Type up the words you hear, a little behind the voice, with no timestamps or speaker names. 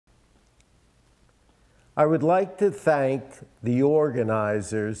I would like to thank the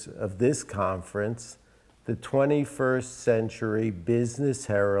organizers of this conference, the 21st Century Business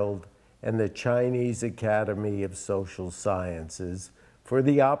Herald and the Chinese Academy of Social Sciences, for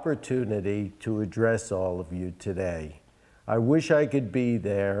the opportunity to address all of you today. I wish I could be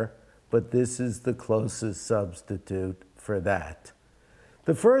there, but this is the closest substitute for that.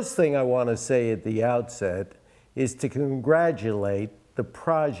 The first thing I want to say at the outset is to congratulate the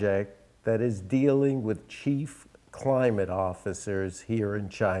project that is dealing with chief climate officers here in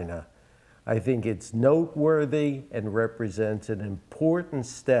China. I think it's noteworthy and represents an important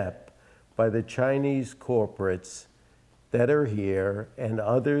step by the Chinese corporates that are here and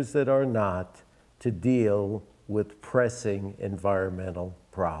others that are not to deal with pressing environmental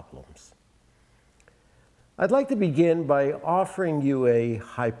problems. I'd like to begin by offering you a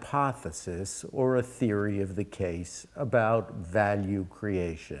hypothesis or a theory of the case about value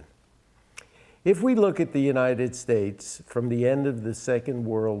creation. If we look at the United States from the end of the Second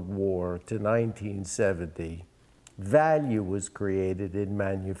World War to 1970, value was created in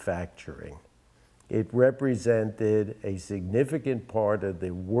manufacturing. It represented a significant part of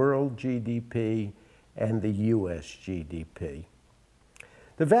the world GDP and the US GDP.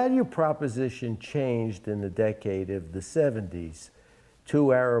 The value proposition changed in the decade of the 70s.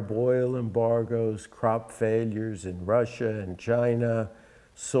 2 Arab oil embargoes, crop failures in Russia and China,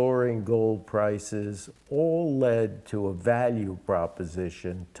 soaring gold prices, all led to a value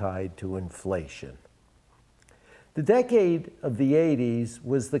proposition tied to inflation. The decade of the 80s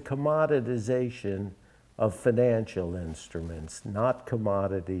was the commoditization of financial instruments, not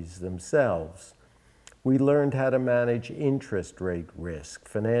commodities themselves. We learned how to manage interest rate risk.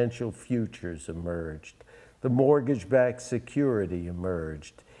 Financial futures emerged. The mortgage-backed security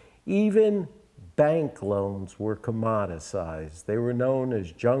emerged. Even bank loans were commoditized. They were known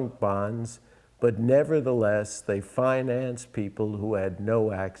as junk bonds, but nevertheless, they financed people who had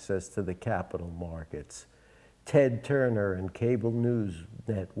no access to the capital markets. Ted Turner and Cable News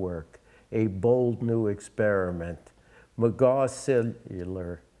Network, a bold new experiment. McGaw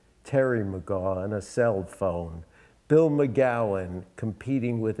Cellular, Terry McGaw and a cell phone. Bill McGowan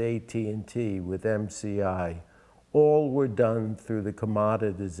competing with AT&T, with MCI. All were done through the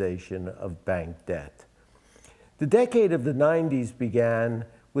commoditization of bank debt. The decade of the 90s began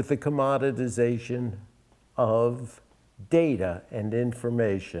with the commoditization of data and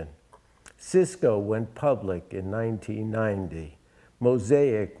information. Cisco went public in 1990.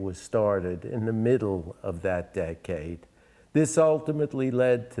 Mosaic was started in the middle of that decade. This ultimately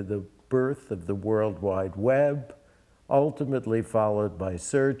led to the birth of the World Wide Web, ultimately followed by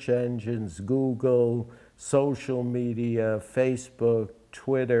search engines, Google, social media, Facebook,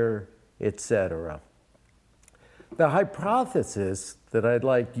 Twitter, etc. The hypothesis that I'd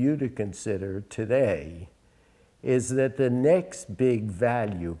like you to consider today is that the next big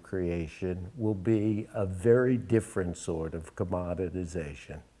value creation will be a very different sort of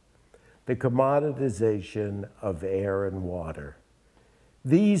commoditization. The commoditization of air and water.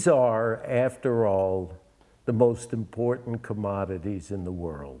 These are, after all, the most important commodities in the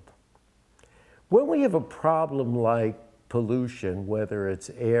world. When we have a problem like pollution, whether it's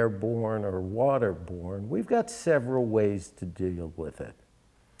airborne or waterborne, we've got several ways to deal with it.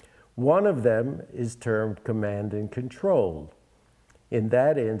 One of them is termed command and control. In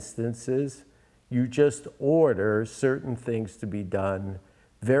that instances, you just order certain things to be done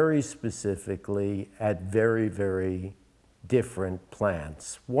very specifically at very, very different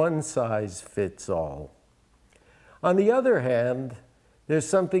plants. One size fits all. On the other hand, there's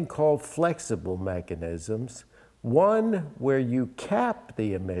something called flexible mechanisms, one where you cap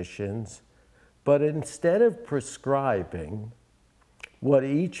the emissions, but instead of prescribing what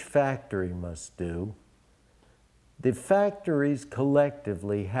each factory must do, the factories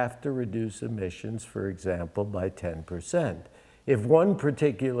collectively have to reduce emissions, for example, by 10%. If one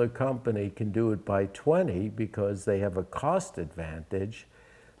particular company can do it by 20 because they have a cost advantage,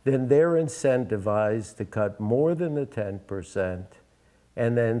 then they're incentivized to cut more than the 10%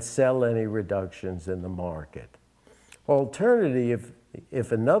 and then sell any reductions in the market. Alternatively,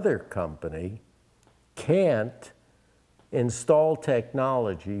 if another company can't install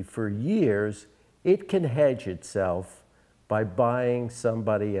technology for years, it can hedge itself by buying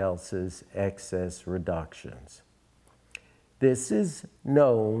somebody else's excess reductions. This is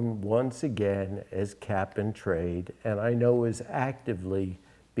known, once again, as cap and trade, and I know is actively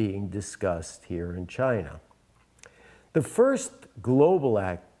being discussed here in China. The first global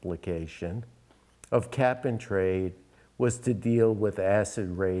application of cap and trade was to deal with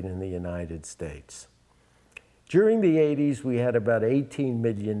acid rain in the United States. During the 80s, we had about 18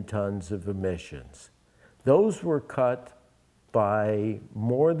 million tons of emissions. Those were cut by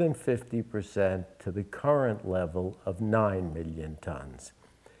more than 50% to the current level of 9 million tons.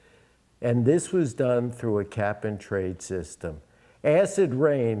 And this was done through a cap and trade system. Acid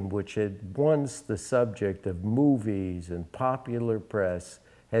rain, which had once the subject of movies and popular press,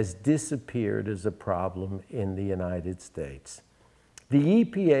 has disappeared as a problem in the United States. The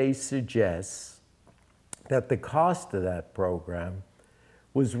EPA suggests that the cost of that program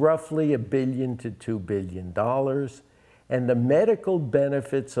was roughly $1 billion to $2 billion, and the medical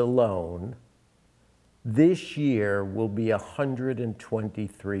benefits alone this year will be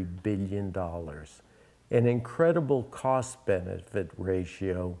 $123 billion, an incredible cost-benefit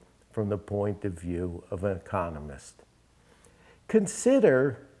ratio from the point of view of an economist.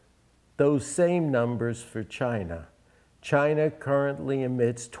 Consider those same numbers for China. China currently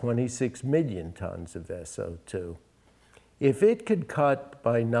emits 26 million tons of SO2. If it could cut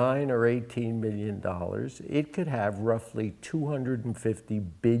by $9 or $18 million, it could have roughly $250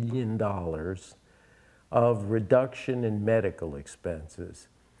 billion of reduction in medical expenses.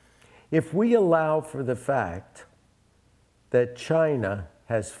 If we allow for the fact that China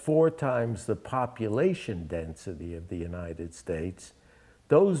has 4 times the population density of the United States,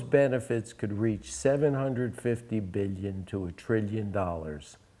 those benefits could reach $750 billion to $1 trillion,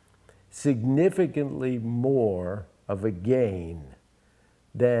 significantly more of a gain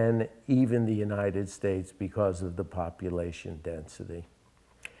than even the United States because of the population density.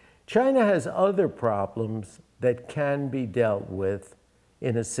 China has other problems that can be dealt with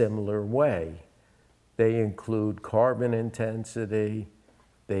in a similar way. They include carbon intensity,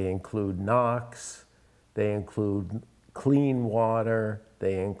 they include NOx, they include clean water,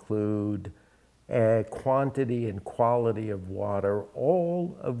 they include quantity and quality of water,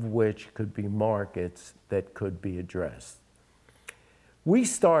 all of which could be markets that could be addressed. We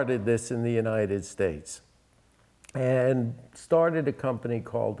started this in the United States and started a company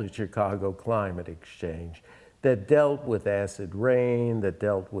called the Chicago Climate Exchange that dealt with acid rain, that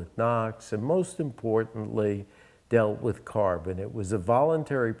dealt with NOx, and most importantly, dealt with carbon. It was a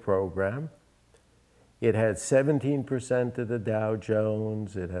voluntary program. It had 17% of the Dow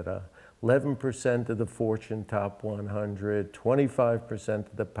Jones, it had 11% of the Fortune Top 100, 25%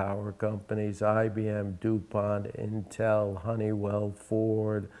 of the power companies, IBM, DuPont, Intel, Honeywell,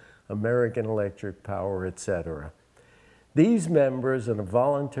 Ford, American Electric Power, etc. These members, on a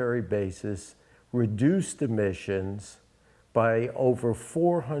voluntary basis, reduced emissions by over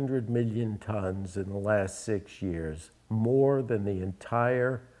 400 million tons in the last 6 years, more than the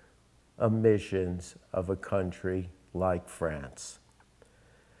entire emissions of a country like France.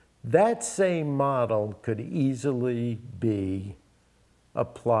 That same model could easily be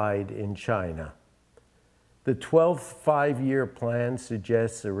applied in China. The 12th five-year plan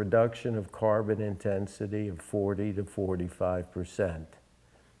suggests a reduction of carbon intensity of 40 to 45%.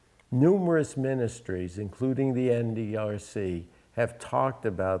 Numerous ministries, including the NDRC, have talked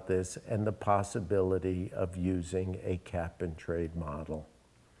about this and the possibility of using a cap-and-trade model.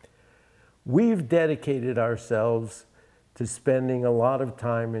 We've dedicated ourselves to spending a lot of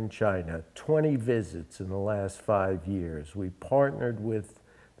time in China, 20 visits in the last 5 years. We partnered with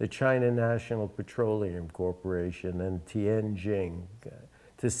the China National Petroleum Corporation and Tianjin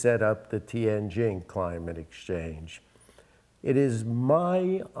to set up the Tianjin Climate Exchange. It is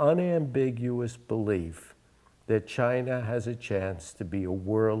my unambiguous belief that China has a chance to be a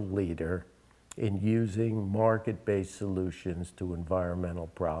world leader in using market-based solutions to environmental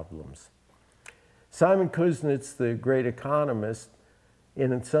problems. Simon Kuznets, the great economist,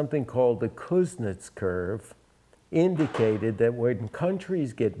 in something called the Kuznets curve, indicated that when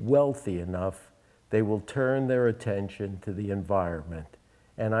countries get wealthy enough, they will turn their attention to the environment.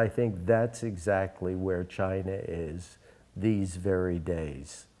 And I think that's exactly where China is these very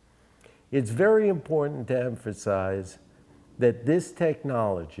days. It's very important to emphasize that this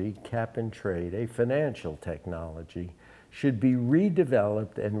technology, cap and trade, a financial technology, should be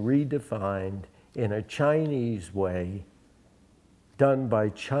redeveloped and redefined in a Chinese way, done by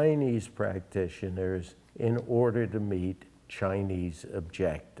Chinese practitioners in order to meet Chinese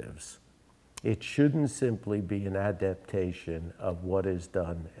objectives. It shouldn't simply be an adaptation of what is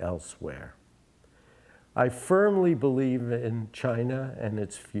done elsewhere. I firmly believe in China and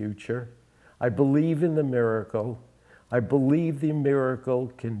its future. I believe in the miracle. I believe the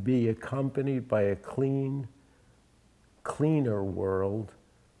miracle can be accompanied by a cleaner world,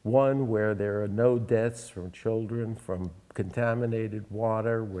 one where there are no deaths from children from contaminated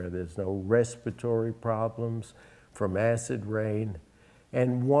water, where there's no respiratory problems from acid rain,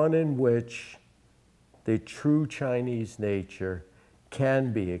 and one in which the true Chinese nature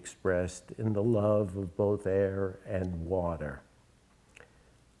can be expressed in the love of both air and water.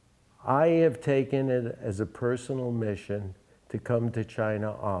 I have taken it as a personal mission to come to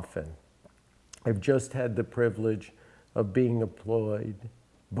China often. I've just had the privilege of being employed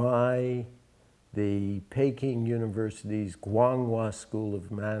by the Peking University's Guanghua School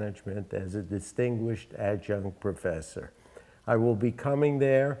of Management as a distinguished adjunct professor. I will be coming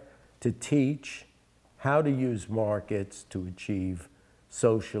there to teach how to use markets to achieve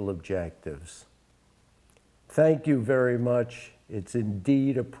social objectives. Thank you very much. It's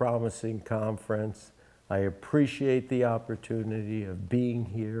indeed a promising conference. I appreciate the opportunity of being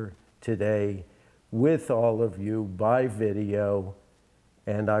here today with all of you by video,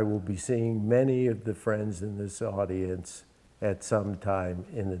 and I will be seeing many of the friends in this audience at some time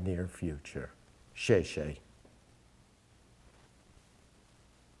in the near future. 谢谢。